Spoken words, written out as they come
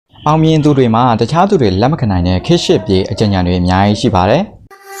အောင်မြင်သူတွေမှာတခြားသူတွေလက်မခံနိုင်တဲ့ခေတ်ရှစ်ပြေအကြံဉာဏ်တွေအများကြီးရှိပါတယ်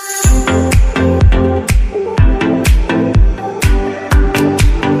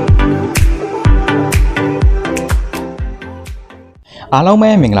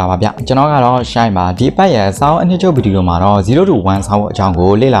အားလုံးပဲမင်္ဂလာပါဗျကျွန်တော်ကတော့ရှိုင်းပါဒီအပတ်ရဲ့စာအုပ်အနှစ်ချုပ်ဗီဒီယိုမှာတော့0 to 1စာအုပ်အကြောင်း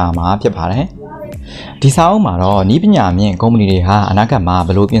ကိုလေ့လာမှာဖြစ်ပါတယ်ဒီစာအုပ်မှာတော့နည်းပညာမြင့်ကုမ္ပဏီတွေဟာအနာဂတ်မှာ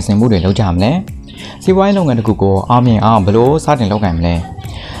ဘယ်လိုပြင်ဆင်မှုတွေလုပ်ကြမလဲစီးပွားရေးလုပ်ငန်းတစ်ခုကိုအောင်မြင်အောင်ဘယ်လိုစတင်လုပ်နိုင်မလဲ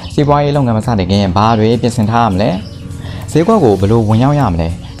စီးပွားရေးလုပ်ငန်းမစတင်ခင်ဘာတွေပြင်ဆင်ထားရမလဲဈေးကွက်ကိုဘယ်လိုဝင်ရောက်ရ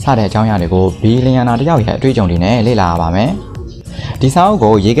မလဲစတဲ့အကြောင်းအရာတွေကိုဘီလီယံနာတယောက်ရဲ့အတွေ့အကြုံတွေနဲ့လေ့လာရပါမယ်ဒီစာအုပ်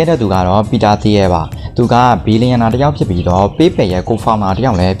ကိုရေးခဲ့တဲ့သူကတော့ပီတာသီးရဲပါသူကဘီလီယံနာတယောက်ဖြစ်ပြီးတော့ PayPal ရဲ့ Co-founder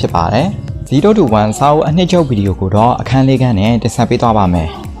တယောက်လည်းဖြစ်ပါတယ်0 to 1စာအုပ်အနှစ်ချုပ်ဗီဒီယိုကိုတော့အခန်း၄ခန်းနဲ့တင်ဆက်ပေးသွားပါ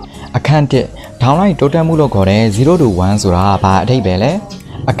မယ်အခန်း1ဒေါင်းလိုက်တိုးတက်မှုလို့ခေါ်တဲ့0 to 1ဆိုတာဘာအဓိပ္ပာယ်လဲ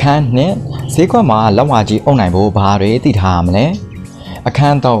အခန်း2ဈေးကွက်မှာလက်ဝါကြီးအုပ်နိုင်ဖို့ဘာတွေသိထားရမလဲအခ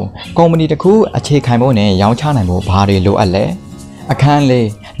န်း3ကုမ္ပဏီတစ်ခုအခြေခံဖို့နဲ့ရောင်းချနိုင်ဖို့ဘာတွေလိုအပ်လဲအခန်း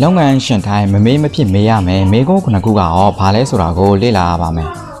4လုပ်ငန်းရှင်တိုင်းမမေးမဖြစ်မေးရမယ်မေးခွန်း9ခုကရောဘာလဲဆိုတာကိုလေ့လာရပါ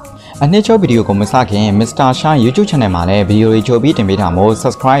မယ်အနှစ်ချုပ်ဗီဒီယိုကိုမစခင် Mr. Shine YouTube Channel မှာလည်းဗီဒီယိုတွေချုပ်ပြီးတင်ပေးတာမို့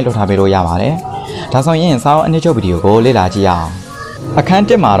Subscribe လုပ်ထားပေးလို့ရပါတယ်ဒါဆိုရင်စာအုပ်အနှစ်ချုပ်ဗီဒီယိုကိုလေ့လာကြည့်ရအောင်အခန်း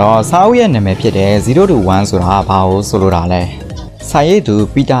1မှာတော့စာအုပ်ရဲ့နာမည်ဖြစ်တဲ့0 to 1ဆိုတာဘာကိုဆိုလိုတာလဲစာ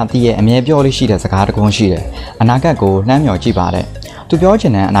ရေးသူပီတာသီးရဲ့အမြဲပြောလို့ရှိတဲ့စကားတစ်ခုရှိတယ်အနာဂတ်ကိုနှမ်းမြော်ကြည့်ပါ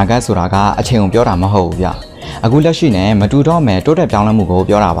တဲ့သူပြောချင်တဲ့အနာဂတ်ဆိုတာကအချိန်ကိုပြောတာမဟုတ်ဘူးဗျအခုလက်ရှိနဲ့မတူတော့မယ်တိုးတက်ပြောင်းလဲမှု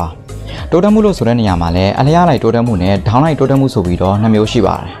ကိုပြောတာပါတိုးတက်မှုလို့ဆိုတဲ့နေရာမှာလည်းအလျားလိုက်တိုးတက်မှုနဲ့ဒေါင်းလိုက်တိုးတက်မှုဆိုပြီးတော့2မျိုးရှိပါ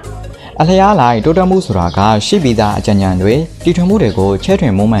တယ်အလျားလိုက်တိုးတက်မှုဆိုတာကရှိပြီးသားအကြံဉာဏ်တွေတည်ထွင်မှုတွေကိုချဲ့ထွ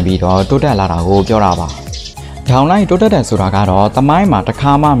င်မုံမှန်ပြီးတော့တိုးတက်လာတာကိုပြောတာပါဒေါင်းလိုက်တိုးတက်တယ်ဆိုတာကတော့သမိုင်းမှာ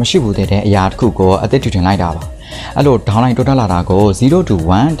တစ်ခါမှမရှိဘူးတဲ့အရာတစ်ခုကိုအသစ်တည်ထွင်လိုက်တာပါအဲ့လိုဒေါင်းလိုက်တိုးတက်လာတာကို0 to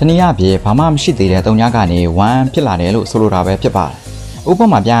 1တနည်းအားဖြင့်ဘာမှမရှိသေးတဲ့3ညကနေ1ဖြစ်လာတယ်လို့ဆိုလိုတာပဲဖြစ်ပါတယ်ဥပ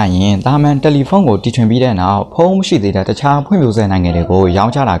မာပြရရင်တာမန်တယ်လီဖုန်းကိုတီထွင်ပြီးတဲ့နောက်ဖုန်းမရှိသေးတဲ့တခြားဖွံ့ဖြိုးဆဲနိုင်ငံတွေကို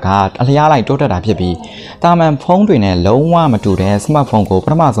ရောင်းချတာကအလျားလိုက်တိုးတက်တာဖြစ်ပြီးတာမန်ဖုန်းတွေနဲ့လုံးဝမတူတဲ့စမတ်ဖုန်းကိုပ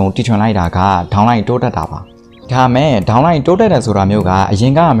ထမဆုံးတီထွင်လိုက်တာကဒေါင်းလိုက်တိုးတက်တာပါဒါမဲ့ဒေါင်းလိုက်တိုးတက်တယ်ဆိုတာမျိုးကအ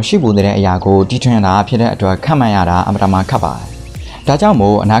ရင်ကမရှိဘူးတဲ့အရာကိုတီထွင်တာဖြစ်တဲ့အတွက်ခက်မှန်ရတာအမှန်တမ်းခက်ပါတယ်ဒါကြောင့်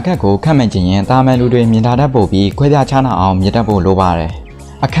မို့အနာဂတ်ကိုခက်မှန်ခြင်းရင်တာမန်လူတွေမြင်တာတတ်ဖို့ပြီးခွဲခြားခြားနာအောင်မြင်တတ်ဖို့လိုပါတယ်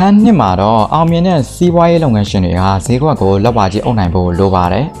အခန်း2မှာတော့အောင်မြင်တဲ့စီးပွားရေးလုပ်ငန်းရှင်တွေကဈေးကွက်ကိုလက်ဝါကြီးအုပ်နိုင်ဖို့လိုပါ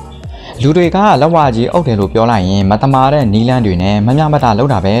တယ်လူတွေကလက်ဝါကြီးအုပ်တယ်လို့ပြောလိုက်ရင်မတမာတဲ့နီးလန်းတွေနဲ့မမျှမ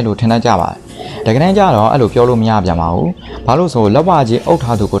တလုပ်တာပဲလို့ထင်တတ်ကြပါတယ်တကယ်တမ်းကျတော့အဲ့လိုပြောလို့မရပြန်ပါဘူးဘာလို့ဆို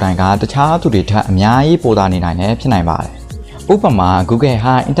လက်ဝါကြီးအုပ်ထားသူကိုယ်တိုင်ကတခြားသူတွေထက်အများကြီးပိုသာနေနိုင်တယ်ဖြစ်နိုင်ပါတယ်ဥပမာ Google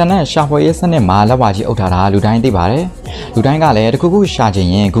ဟာအင်တာနက်ရှာဖွေရေးစနစ်မှာလက်ဝါကြီးအုပ်ထားတာလူတိုင်းသိပါတယ်လူတိုင်းကလည်းတခုခုရှာချင်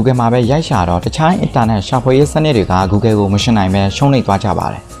ရင် Google မှာပဲရိုက်ရှာတော့တခြားအင်တာနက်ရှာဖွေရေးစနစ်တွေက Google ကိုမရှင်းနိုင်ပဲရှုံးနိမ့်သွားကြပါ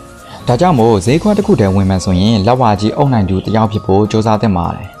တယ်ဒါကြောင့်မို့ဈေးကွက်တစ်ခုတည်းဝင်မှဆိုရင်လက်ဝါကြီးအုပ်နိုင်သူတယောက်ဖြစ်ဖို့စ조사သင့်ပါ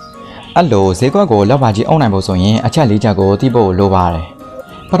တယ်အဲ့လိုဈေးကွက်ကိုလက်ဝါကြီးအုပ်နိုင်ဖို့ဆိုရင်အချက်၄ချက်ကိုသိဖို့လိုပါတယ်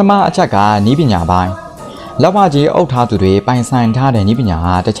ပထမအချက်ကနည်းပညာပိုင်းလက်ဝါကြီးအုပ်ထားသူတွေပိုင်ဆိုင်ထားတဲ့နည်းပညာ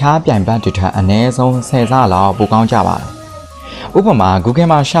ဟာတခြားပြိုင်ဘက်တွေထက်အနည်းဆုံး10ဆလောက်ပိုကောင်းကြပါတယ်ဥပမာ Google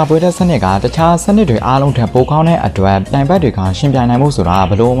မှာရှာဖွေတဲ့စနစ်ကတခြားစနစ်တွေအားလုံးထက်ပိုကောင်းတဲ့အတွက်ပြိုင်ဘက်တွေကရှင်ပြိုင်နိုင်မှုဆိုတာ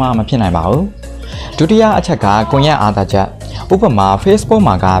ဘယ်လို့မှမဖြစ်နိုင်ပါဘူးဒုတိယအချက်ကကွန်ရက်အားသာချက်ဥပမာ Facebook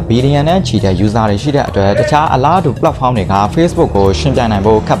မှာကဘီလီယံနဲ့ချီတဲ့ user တွေရှိတဲ့အတွက်တခြားအလားတူ platform တွေက Facebook ကိုရှင်ပြိုင်နိုင်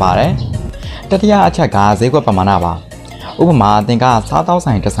ဖို့ခက်ပါတယ်တတိယအချက်ကဈေးကွက်ပမာဏပါဥပမာသင်ကစား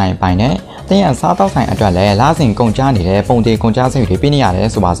သောက်ဆိုင်တစ်ဆိုင်ပိုင်နဲ့သင်ရဲ့စားသောက်ဆိုင်အတွက်လည်းလစဉ်ကုန်ကျနေတဲ့ပုံသေးကုန်ကျစရိတ်တွေပေးနေရတယ်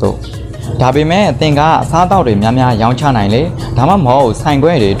ဆိုပါစို့ဒါပေမဲ့သင်ကအစားအသောက်တွေများများရောင်းချနိုင်လေဒါမှမဟုတ်ဆိုင်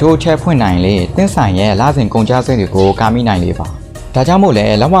ခွဲတွေတိုးချဲဖွင့်နိုင်လေသင်ဆိုင်ရဲ့လစဉ်ကုန်ကျစရိတ်တွေကိုကာမိနိုင်လေပါဒါကြော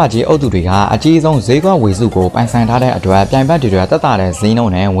င့်မို့လဲလက်ဝါကြီးအုပ်သူတွေကအကြီးဆုံးဈေးကွက်ဝေစုကိုပိုင်ဆိုင်ထားတဲ့အတွက်ပြိုင်ဘက်တွေတက်တာတဲ့ဈေးနှု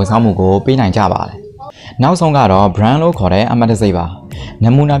န်းနဲ့ဝန်ဆောင်မှုကိုပေးနိုင်ကြပါတယ်နောက်ဆုံးကတော့ brand လို့ခေါ်တဲ့အမှတ်တစိတ်ပါန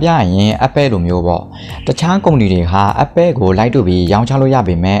မူနာပြရင် Apple လိုမျိုးပေါ့တခြားကုမ္ပဏီတွေဟာ Apple ကိုလိုက်တူပြီးရောင်းချလို့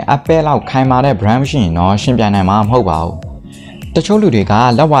ရပေမဲ့ Apple လောက်ခိုင်မာတဲ့ brand မရှိရင်တော့ရှင်ပြိုင်နိုင်မှာမဟုတ်ပါဘူးတချို့လူတွေ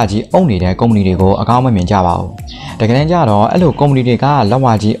ကလက်ဝါကြီးအုပ်နေတဲ့ကုမ္ပဏီတွေကိုအကောင်းမမြင်ကြပါဘူးတကယ်တမ်းကျတော့အဲ့လိုကုမ္ပဏီတွေက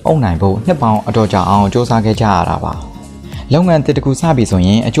လက်ဝါကြီးအုပ်နိုင်ဖို့နှစ်ပေါင်းအတော်ကြာအောင်စ조사ခဲ့ကြရတာပါလုပ်ငန်းတစ်ခုစပြီဆို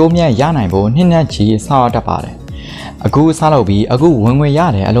ရင်အကျိုးမြတ်ရနိုင်ဖို့နှစ်နဲ့ချီစောင့်ရတတ်ပါတယ်အခုစလုပ်ပြီးအခုဝင်ငွေရ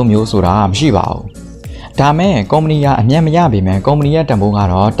တယ်အလိုမျိုးဆိုတာမရှိပါဘူးဒါမဲ့ကုမ္ပဏီကအမြတ်မရပေမဲ့ကုမ္ပဏီရဲ့တန်ဖိုး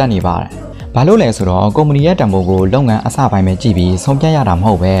ကတော့တက်နေပါတယ်ဘာလို့လဲဆိုတော့ကုမ္ပဏီရဲ့တန်ဖိုးကိုလုပ်ငန်းအစပိုင်းပဲကြည့်ပြီးဆုံးဖြတ်ရတာ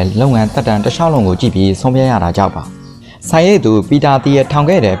မဟုတ်ပဲလုပ်ငန်းတက်တန်တစ်လျှောက်လုံးကိုကြည့်ပြီးဆုံးဖြတ်ရတာကြောက်ပါဆိုင်ရဲ့သူပီတာသီးရဲ့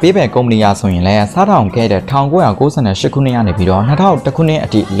ထောင်ခဲ့တဲ့ပေးပဲကုမ္ပဏီဆိုရင်လည်းစားထောင်ခဲ့တဲ့1998ခုနှစ်ကနေပြီးတော့2000ခုနှစ်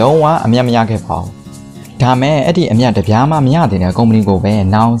အထိလုံးဝအမြတ်မရခဲ့ပါဘူးဒါမဲ့အဲ့ဒီအမြတ်တပြားမှမရသေးတဲ့ကုမ္ပဏီ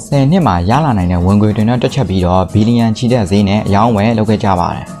ကိုပဲနောင်10နှစ်မှာရလာနိုင်တဲ့ဝင်ငွေတွေနဲ့တွက်ချက်ပြီးတော့ဘီလီယံချီတဲ့ဈေးနဲ့အယောင်းဝယ်လုပ်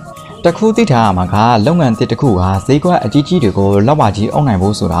ခဲ့ကြပါတယ် တခုသိထားရမှာကလုပ်ငန်းတစ်ခုဟာဈေးကွက်အကြီးကြီးတွေကိုလောက်ပါကြီးအုံ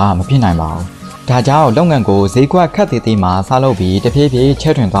နိုင်ဖို့ဆိုတာမဖြစ်နိုင်ပါဘူး။ဒါကြောင့်လုပ်ငန်းကိုဈေးကွက်ခက်သေးသေးမှာစလုပ်ပြီးတဖြည်းဖြ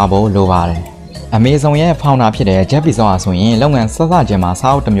ည်းချဲ့ထွင်သွားဖို့လိုပါတယ်။ Amazon ရဲ့ founder ဖြစ်တဲ့ Jeff Bezos ဟာဆိုရင်လုပ်ငန်းစချင်း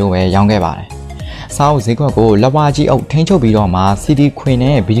မှာစာအုပ်တစ်မျိုးပဲရောင်းခဲ့ပါတယ်။စာအုပ်ဈေးကွက်ကိုလောက်ပါကြီးအုပ်ထိန်းချုပ်ပြီးတော့မှ CD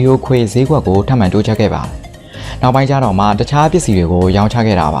ခွေနဲ့ဗီဒီယိုခွေဈေးကွက်ကိုထပ်မံတိုးချဲ့ခဲ့ပါတယ်။နောက်ပိုင်းကျတော့မှတခြားပစ္စည်းတွေကိုရော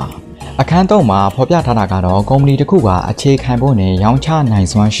င်းချခဲ့တာပါ။အခန်း3မှာဖော်ပြထားတာကတော့ကုမ္ပဏီတစ်ခုကအခြေခံဖို့နဲ့ရောင်းချနိုင်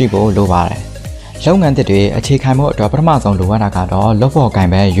စွမ်းရှိဖို့လိုပါတယ်။လုပ်ငန်းတွေအခြေခံဖို့အတွက်ပထမဆုံးလိုအပ်တာကတော့လုပ်ဖို့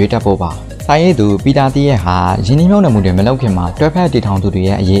ကိုင်ပဲရွေးတက်ဖို့ပါ။စာရေးသူပီတာတီရဲ့ဟာယင်းနှိမ့်မြုံနယ်မှုတွေမလုပ်ခင်မှာတွဲဖက်တည်ထောင်သူ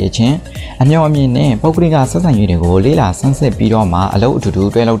တွေရဲ့အရေးအချင်းအမျှော်အမြင်နဲ့ပုဂ္ဂလိကဆက်ဆံရေးတွေကိုလေ့လာဆန်းစစ်ပြီးတော့မှအလုပ်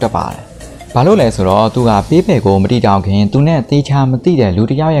အတူတူတွဲလုပ်တတ်ပါတယ်။ဘာလို့လဲဆိုတော့သူကပေးဖယ်ကိုမတီတောင်ခင်သူနဲ့တေချာမသိတဲ့လူ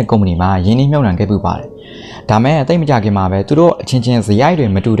တစ်ယောက်ရဲ့ကုမ္ပဏီမှာယင်းနှိမ့်မြုံနယ်ခဲ့ပူပါတယ်။ဒါမဲ့အသိမကြခင်မှာပဲသူတို့အချင်းချင်းဇယိုက်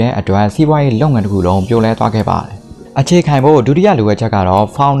တွေမတူတဲ့အတွက်စီးပွားရေးလုပ်ငန်းတစ်ခုလုံးပြိုလဲသွားခဲ့ပါတယ်။အခြေခံဖို့ဒုတိယလိုအပ်ချက်ကတော့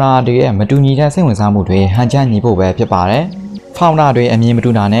founder တွေရဲ့မတူညီတဲ့စိတ်ဝင်စားမှုတွေဟန်ချက်ညီဖို့ပဲဖြစ်ပါတယ်။ founder တွေအမြင်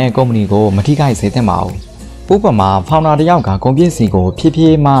မတူတာနဲ့ကုမ္ပဏီကိုမထိခိုက်စေသင့်ပါဘူး။ဥပမာ founder တယောက်ကကုန်ပစ္စည်းကိုဖြည်းဖြ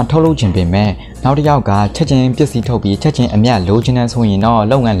ည်းမှထုတ်လုပ်ခြင်းပင်မဲ့နောက်တစ်ယောက်ကချက်ချင်းပစ္စည်းထုတ်ပြီးချက်ချင်းအမြတ်လိုချင်တဲ့ဆိုရင်တော့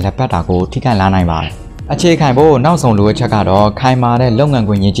လုပ်ငန်းလက်ပတ်တာကိုထိခိုက်လာနိုင်ပါတယ်။အခြေခံဖို့နောက်ဆုံးလိုအပ်ချက်ကတော့ခိုင်မာတဲ့လုပ်ငန်း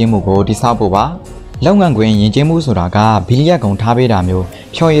ခွင်ရည်ကြီးမှုကိုတည်ဆောက်ဖို့ပါ။လုပ်ငန်းခွင်ယဉ်ကျေးမှုဆိုတာကဘီလီယက်ကုန်ထားပေးတာမျိုး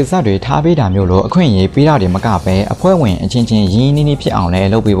ဖြော်ရည်စက်တွေထားပေးတာမျိုးလိုအခွင့်အရေးပေးတာတွေမကပဲအဖွဲ့ဝင်အချင်းချင်းရင်းနှီးနှီးဖြစ်အောင်လည်း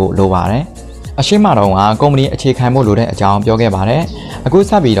လုပ်ပေးဖို့လိုပါတယ်။အရှိမတော်ကကုမ္ပဏီအခြေခံဖို့လိုတဲ့အကြောင်းပြောခဲ့ပါတယ်။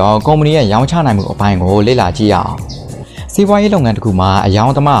အခုဆက်ပြီးတော့ကုမ္ပဏီရဲ့ရောင်းချနိုင်မှုအပိုင်းကိုလေ့လာကြည့်ရအောင်။စီးပွားရေးလုပ်ငန်းတစ်ခုမှာအယော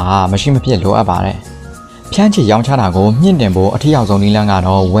င်သမားဟာမရှိမဖြစ်လိုအပ်ပါတယ်။ဖြန့်ချီရောင်းချတာကိုမြင့်တင်ဖို့အထူးအောင်ဆုံးနည်းလမ်း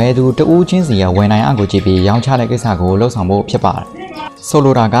ကတော့ဝယ်သူတဦးချင်းစီရဲ့ဝန်နိုင်အကိုကြည့်ပြီးရောင်းချတဲ့ကိစ္စကိုလှုပ်ဆောင်ဖို့ဖြစ်ပါတယ်။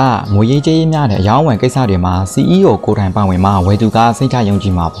ဆိုလိုတာကငွေရေးကြေးရေးများတဲ့အယောင်းဝယ်ကိစ္စတွေမှာ CEO ကိုယ်တိုင်ပါဝင်မှဝယ်သူကစိတ်ချယုံကြ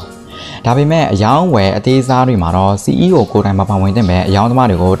ည်မှာပါ။ဒါပေမဲ့အယောင်းဝယ်အသေးစားတွေမှာတော့ CEO ကိုယ်တိုင်မပါဝင်တဲ့မဲ့အယောင်းသ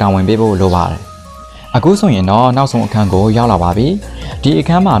မားတွေကိုတာဝန်ပေးဖို့လိုပါတယ်။အခုဆိုရင်တော့နောက်ဆုံးအခန်းကိုရောက်လာပါပြီ။ဒီအခ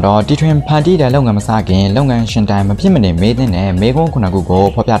န်းမှာတော့တီထွင်ဖန်တီးတဲ့လုပ်ငန်းမစခင်လုပ်ငန်းရှင်တိုင်းမဖြစ်မနေမေးတဲ့မေးခွန်းခုနှစ်ခု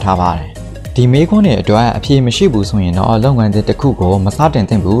ကိုဖော်ပြထားပါတယ်။ဒီမေးခွန်းတွေအတွက်အဖြေမရှိဘူးဆိုရင်တော့လုပ်ငန်းတစ်ခုကိုမစတင်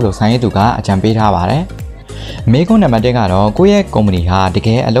သင့်ဘူးလို့ဆိုင်ရေးသူကအကြံပေးထားပါတယ်။မေးခွန်းနံပါတ်1ကတော့ကိုယ့်ရဲ့ကုမ္ပဏီဟာတ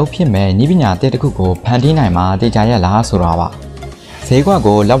ကယ်အလုပ်ဖြစ်မဲ့နည်းပညာတစ်ခုကိုဖန်တီးနိုင်မှာတေချာရလားဆိုတာပါ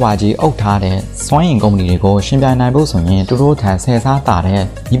ဈေးကွက်ကိုလက်ဝါကြီးအုပ်ထားတဲ့စွမ်းအင်ကုမ္ပဏီတွေကိုရှင်းပြနိုင်ဖို့ဆိုရင်သူတို့ထံဆယ်စားတာ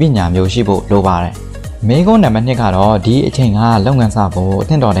တဲ့နည်းပညာမျိုးရှိဖို့လိုပါတယ်မေးခွန်းနံပါတ်2ကတော့ဒီအချိန်ကလုပ်ငန်းစဖို့အ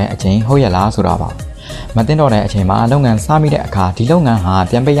သင့်တော်တဲ့အချိန်ဟုတ်ရလားဆိုတာပါမသင့်တော်တဲ့အချိန်မှာလုပ်ငန်းစမိတဲ့အခါဒီလုပ်ငန်းဟာ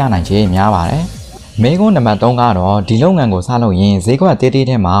ပြန်ပေးရနိုင်ခြေများပါတယ်မေးခွန်းနံပါတ်3ကတော့ဒီလုပ်ငန်းကိုစလုပ်ရင်ဈေးကွက်တေး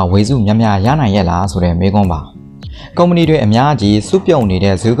တေးထဲမှာဝေစုများများရနိုင်ရဲ့လားဆိုတဲ့မေးခွန်းပါကုမ္ပဏီတွေ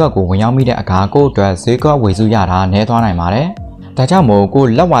အများကြီးစုပြုံနေတဲ့ဈေးကွက်ကိုဝင်ရောက်မိတဲ့အခါကိုယ့်အတွက်ဈေးကွက်ဝေစုရတာနည်းသွားနိုင်ပါတယ်ဒါကြောင့်မို့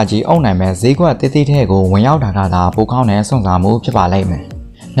ကိုလက်ဝါကြီးအုပ်နိုင်မဲ့ဈေးကွက်တေးသေးတဲ့ကိုဝင်ရောက်တာကသာပိုကောင်းတဲ့စွန့်စားမှုဖြစ်ပါလိမ့်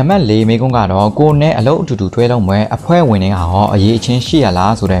မယ်နံပါတ်4မေးခွန်းကတော့ကိုနဲ့အလုပ်အတူတူတွဲလုပ်မဲ့အဖွဲ့ဝင်တွေကဟောအရေးအချင်းရှိရ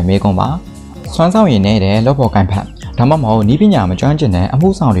လားဆိုတဲ့မေးခွန်းပါစွမ်းဆောင်ရည်နဲ့လုပ်ဖို့ကိုင်ဖက်ဒါမှမဟုတ်နည်းပညာမကျွမ်းကျင်တဲ့အ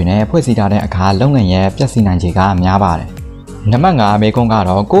မှုဆောင်တွေနဲ့ဖွဲ့စည်းထားတဲ့အခါလုပ်ငန်းရဲ့ပြည့်စည်နိုင်ခြေကများပါတယ်နံပါတ်5မေးခွန်း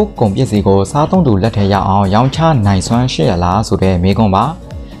ကတော့ကိုကုန်ပစ္စည်းကိုစားသုံးသူလက်ထဲရောက်အောင်ရောင်းချနိုင်စွမ်းရှိရလားဆိုတဲ့မေးခွ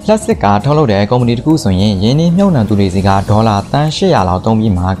န်းပါလက်စစ်ကထုတ်လုပ်တဲ့ကုမ္ပဏီတစ်ခုဆိုရင်ရင်းနှီးမြှုပ်နှံသူတွေစီကဒေါ်လာတန်း800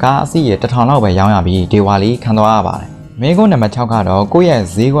လောက်သုံးပြီးမှကားအစီးရ1000လောက်ပဲရောင်းရပြီးဒေဝါလီခံသွားရပါတယ်မေးခွန်းနံပါတ်6ကတော့ကိုယ့်ရဲ့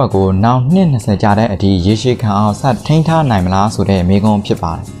ဈေးကွက်ကိုနောက်နှစ်20ကြာတဲ့အထိရေရှည်ခံအောင်ဆက်ထိန်းထားနိုင်မလားဆိုတဲ့မေးခွန်းဖြစ်ပါ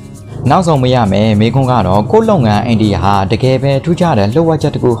တယ်နောက်ဆုံးမရမယ်မေးခွန်းကတော့ကိုယ့်လုပ်ငန်းအိန္ဒိယဟာတကယ်ပဲထူးခြားတဲ့လှုပ်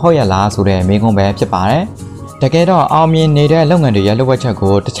ဝက်ချက်တခုဟုတ်ရလားဆိုတဲ့မေးခွန်းပဲဖြစ်ပါတယ်တကယ်တော့အောင်မြင်နေတဲ့လုပ်ငန်းတွေရဲ့လှုပ်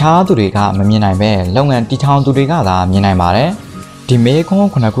ဝက်ချက်ကိုတခြားသူတွေကမမြင်နိုင်ပဲလုပ်ငန်းတည်ထောင်သူတွေကသာမြင်နိုင်ပါတယ်ဒီမေးခွ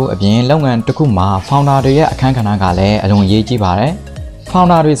န်းခုအပြင်လုပ်ငန်းတစ်ခုမှာ founder တွေရဲ့အခန်းကဏ္ဍကလည်းအလွန်ရေးကြီးပါတယ်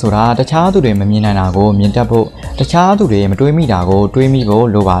founder တွေဆိုတာတခြားသူတွေမမြင်နိုင်တာကိုမြင်တတ်ဖို့တခြားသူတွေမတွေးမိတာကိုတွေးမိဖို့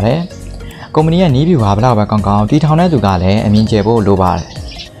လိုပါတယ်ကုမ္ပဏီရဲ့နည်းဗျူဟာဘယ်လောက်ပဲကောင်းကောင်းတည်ထောင်တဲ့သူကလည်းအမြင်ကျယ်ဖို့လိုပါတယ်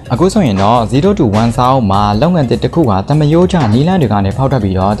အခုဆိုရင်တော့0 to 1စာအုပ်မှာလုပ်ငန်းတစ်ခုကတမယိုးချနီးလန်းတွေကနေ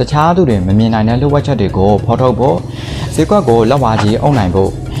ဖောက်ထွက်ပြီးတော့တခြားသူတွေမမြင်နိုင်တဲ့လှုပ်ဝက်ချက်တွေကိုဖော်ထုတ်ဖို့ဈေးကွက်ကိုလက်ဝါကြီးအုပ်နိုင်ဖို့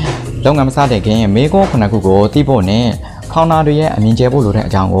လုပ်ငန်းမစတဲ့ခင်မေးခွန်းခုကိုသိဖို့နဲ့founderတွေရဲ့အမြင်ကျယ်ဖို့လိုတဲ့အ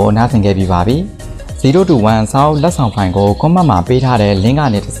ကြောင်းကိုနားဆင်ခဲ့ပြီးပါပြီ0 to 1စာအုပ်လက်ဆောင်ဖိုင်ကို comment မှာပေးထားတဲ့ link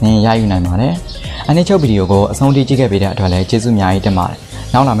ကနေတစ်ဆင့်ရယူနိုင်ပါတယ်အနည်းချုပ်ဗီဒီယိုကိုအဆုံးထိကြည့်ခဲ့ပေးတဲ့အတွက်လည်းကျေးဇူးအများကြီးတင်ပါ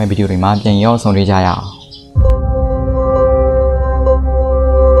တယ်နောက်လာမယ့်ဗီဒီယိုတွေမှာပြန်ရောဆုံတွေ့ကြရအောင်